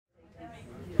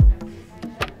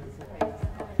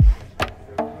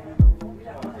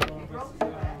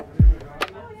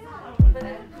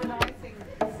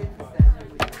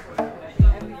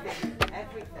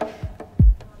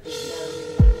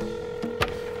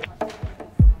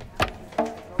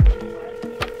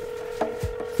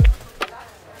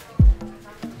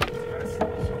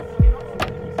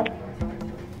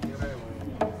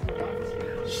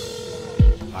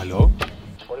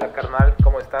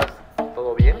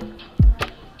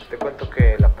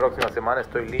próxima semana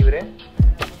estoy libre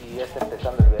y es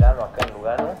empezando el verano acá en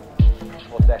Lugano.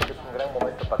 O sea que es un gran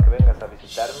momento para que vengas a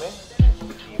visitarme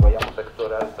y vayamos a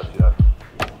explorar esta ciudad.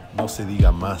 No se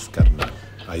diga más, carnal.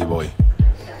 Ahí voy.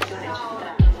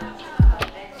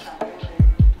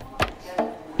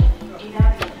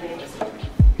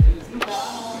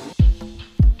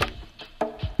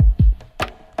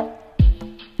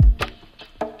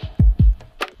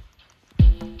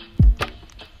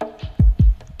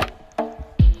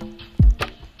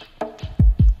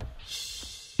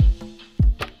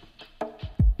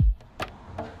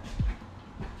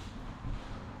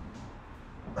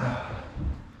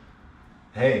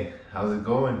 Hey, how's it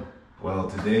going? Well,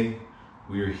 today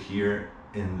we are here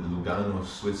in Lugano,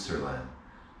 Switzerland.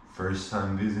 First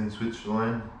time visiting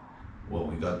Switzerland. Well,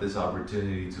 we got this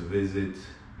opportunity to visit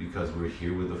because we're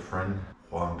here with a friend,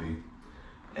 Juanpi,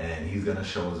 and he's gonna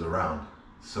show us around.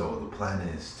 So the plan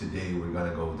is today we're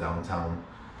gonna go downtown,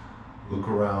 look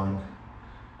around,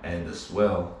 and as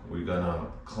well, we're gonna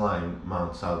climb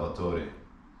Mount Salvatore.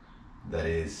 That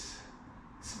is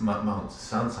Mount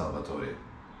San Salvatore.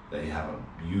 That you have a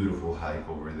beautiful hike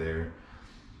over there.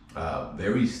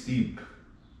 Very steep,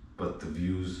 but the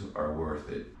views are worth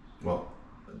it. Well,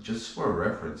 just for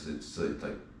reference, it's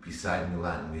like beside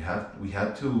Milan. We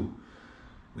had to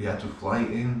fly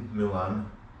in Milan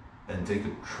and take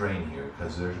a train here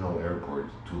because there's no airport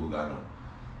to Lugano.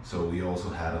 So we also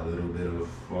had a little bit of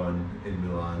fun in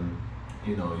Milan.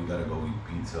 You know, you gotta go eat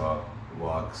pizza,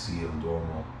 walk, see Il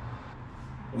Duomo.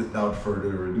 Without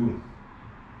further ado,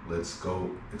 let's go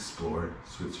explore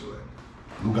Switzerland.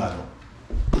 Lugano.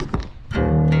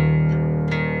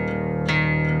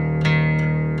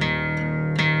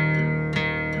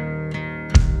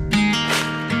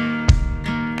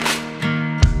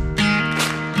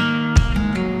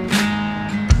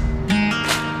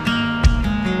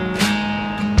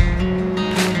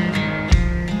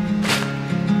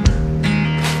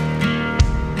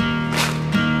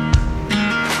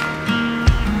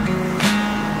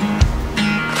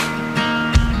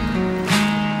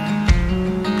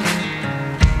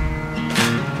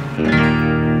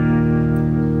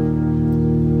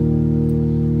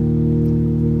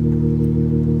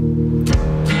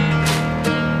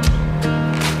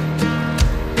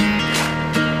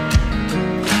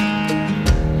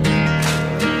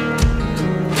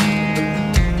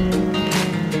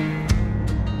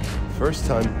 First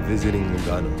time visiting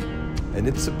Lugano, and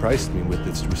it surprised me with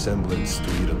its resemblance to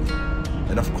Italy.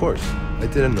 And of course, I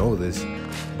didn't know this,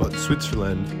 but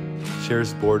Switzerland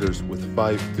shares borders with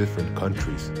 5 different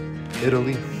countries: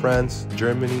 Italy, France,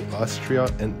 Germany, Austria,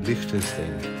 and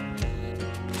Liechtenstein.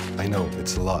 I know,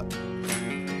 it's a lot.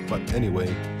 But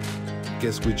anyway,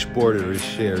 guess which border is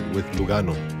shared with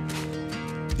Lugano?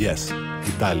 Yes,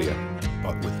 Italia,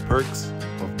 but with perks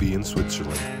of being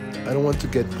Switzerland. I don't want to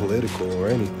get political or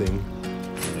anything,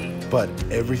 but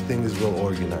everything is well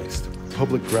organized.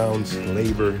 Public grounds,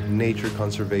 labor, nature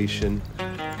conservation,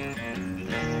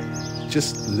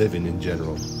 just living in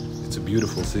general. It's a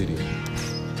beautiful city.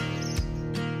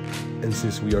 And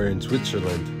since we are in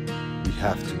Switzerland, we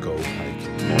have to go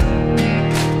hiking.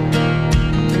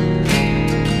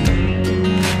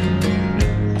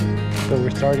 So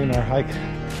we're starting our hike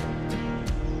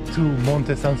to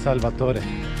Monte San Salvatore.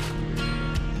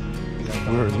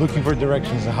 We're looking for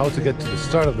directions on how to get to the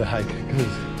start of the hike because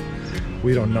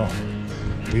we don't know.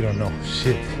 We don't know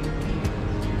shit.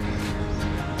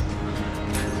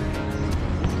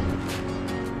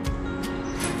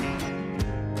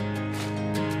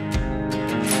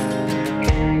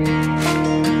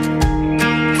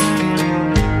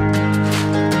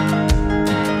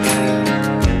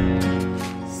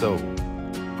 So,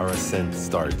 our ascent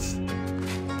starts.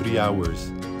 3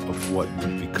 hours of what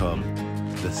would become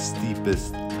the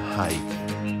steepest hike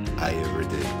I ever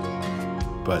did.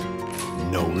 But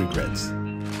no regrets.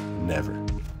 Never.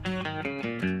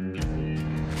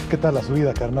 ¿Qué tal la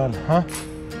subida, carnal? ¿Ah?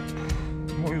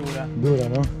 Muy dura. Dura,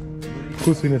 ¿no?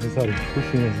 Justo y necesario,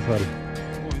 justo y necesario.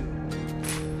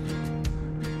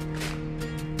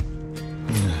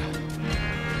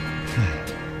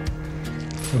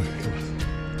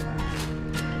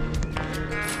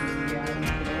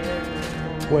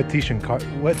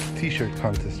 Wet t-shirt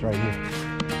contest right here.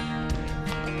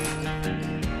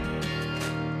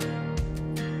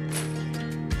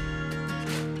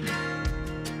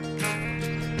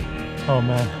 Oh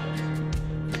man,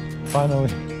 finally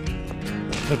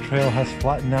the trail has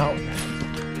flattened out.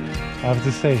 I have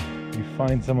to say, you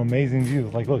find some amazing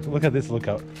views. Like look at this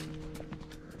lookout.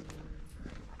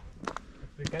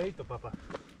 Picadito, papa.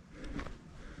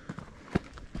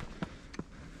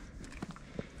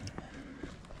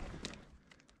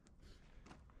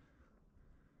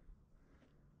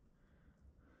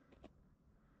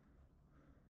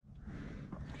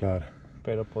 Claro.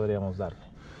 pero podríamos darle.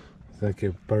 O sea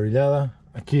que parrillada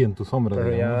aquí en tu sombra.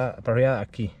 Parrillada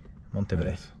aquí,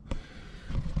 Montebres. Eso.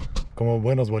 Como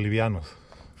buenos bolivianos.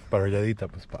 Parrilladita,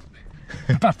 pues papi.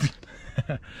 Papi.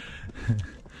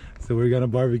 So we're gonna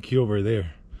barbecue over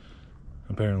there.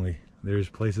 Apparently, there's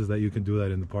places that you can do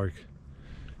that in the park.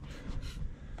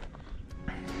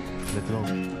 Let's go.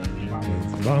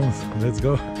 Vamos, let's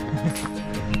go.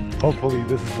 Hopefully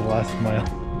this is the last mile.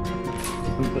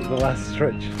 The last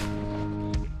stretch.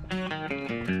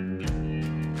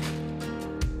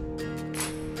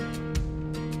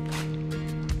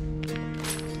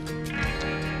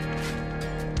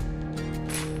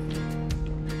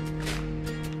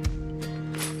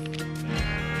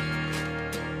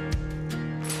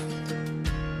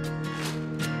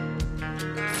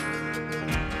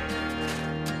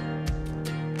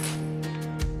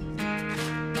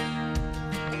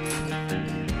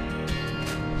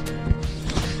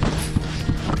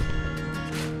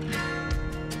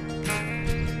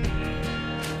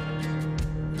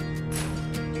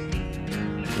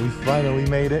 We finally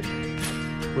made it.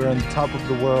 We're on top of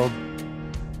the world,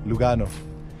 Lugano,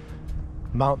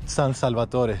 Mount San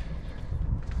Salvatore.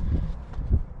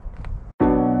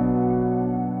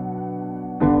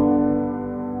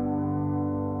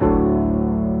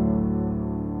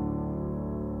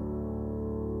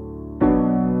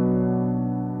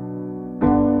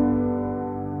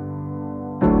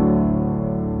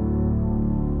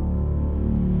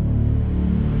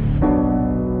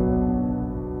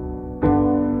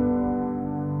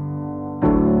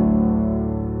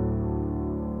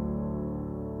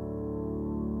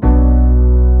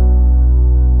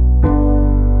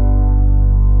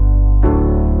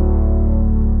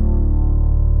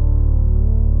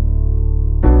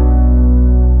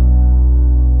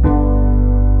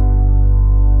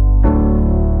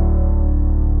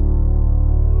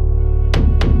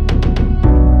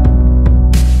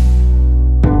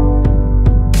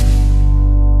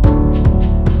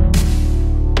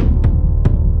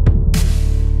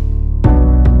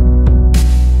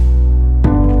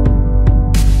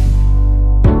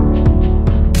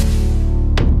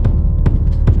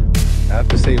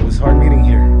 It was hard meeting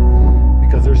here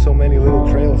because there's so many little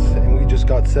trails and we just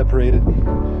got separated.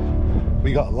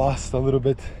 We got lost a little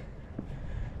bit,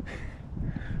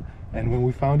 and when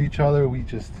we found each other we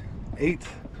just ate,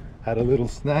 had a little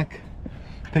snack,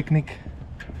 picnic,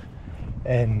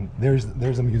 and there's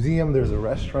a museum, there's a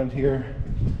restaurant here,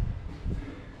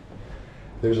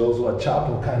 there's also a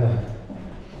chapel kind of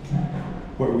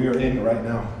where we are in right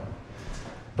now.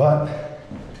 But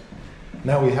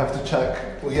now we have to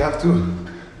check, we have to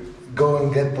go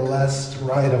and get the last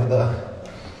ride of the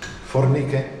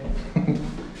fornique.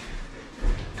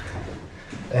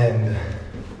 And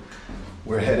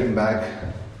we're heading back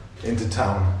into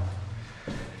town.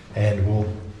 And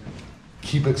we'll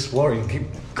keep exploring, keep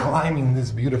climbing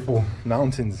these beautiful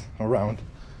mountains around.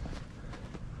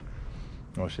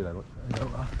 Oh shit, I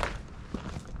got rock.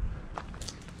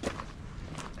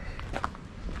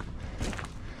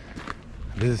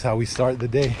 This is how we start the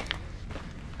day.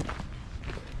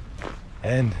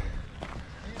 And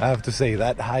I have to say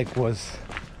that hike was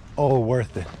all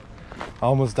worth it. I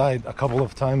almost died a couple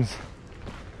of times.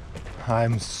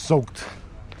 I'm soaked.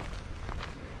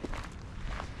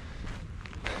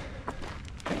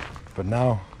 But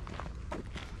now,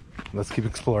 let's keep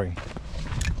exploring.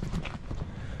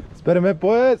 Espérame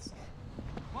pues!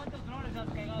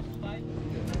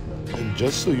 And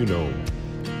just so you know,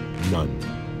 none.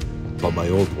 But my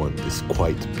old one is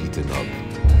quite beaten up.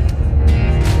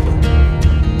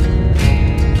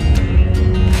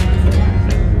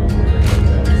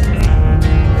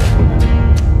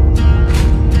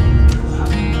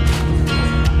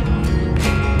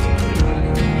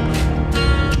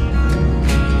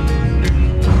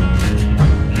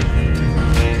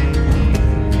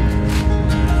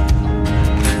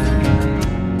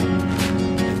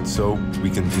 And so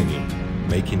we continue,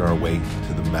 making our way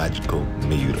to the magical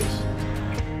Meiros,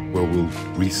 where we'll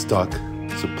restock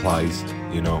supplies.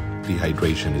 You know,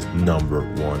 dehydration is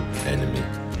 #1 enemy.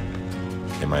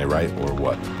 Am I right or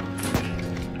what?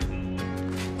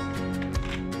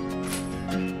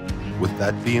 With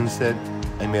that being said,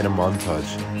 I made a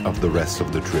montage of the rest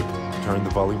of the trip. Turn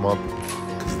the volume up,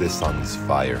 because this song is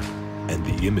fire. And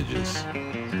the images,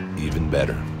 even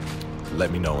better.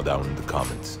 Let me know down in the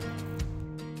comments.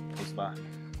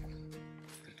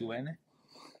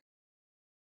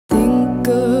 Think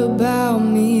about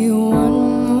me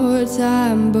one more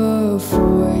time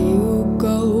before you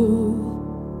go.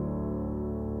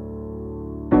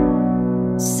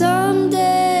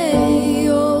 Someday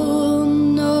you'll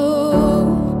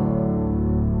know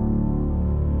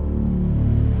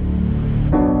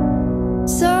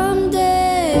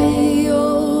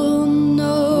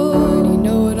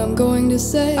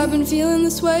say. I've been feeling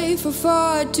this way for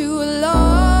far too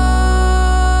long.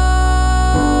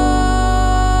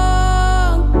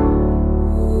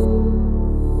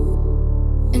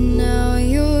 And now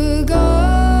you're gone.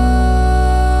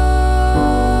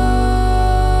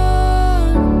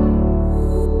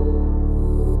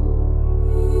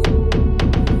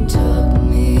 Took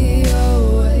me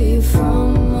away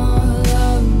from all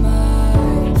of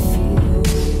my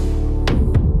fears.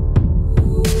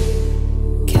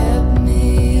 Kept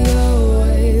me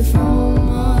away from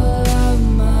all of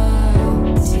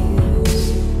my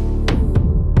tears.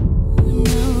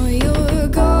 Now you're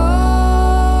gone.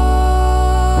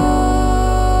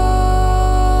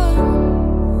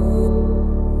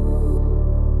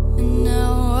 And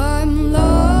now I'm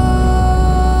lost.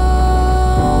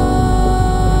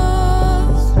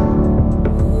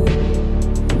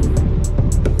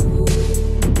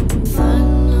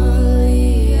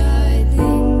 Finally, I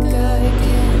think I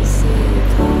can see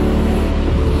clear.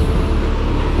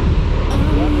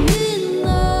 I'm in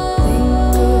love. Think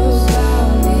about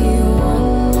me one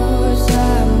more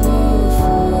time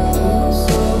before you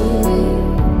go.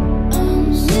 I'm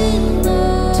in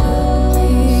love. Took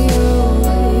me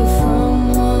away from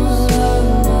all of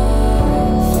my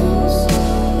fears.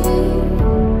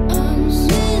 I'm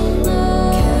in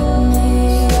love. Kept me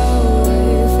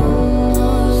away from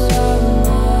all of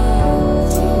my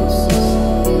tears.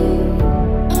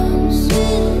 I'm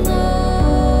in love.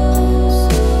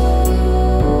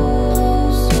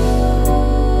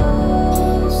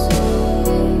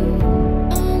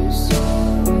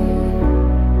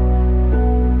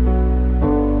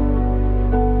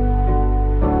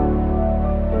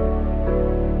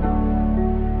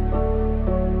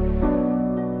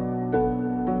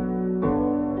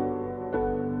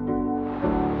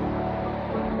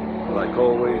 Like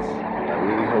always, I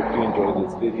really hope you enjoyed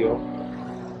this video,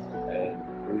 and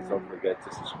please don't forget to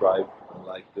subscribe and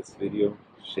like this video,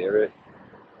 share it,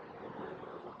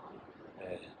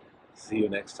 and see you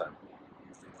next time.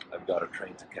 I've got a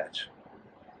train to catch.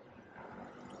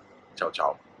 Ciao,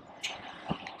 ciao.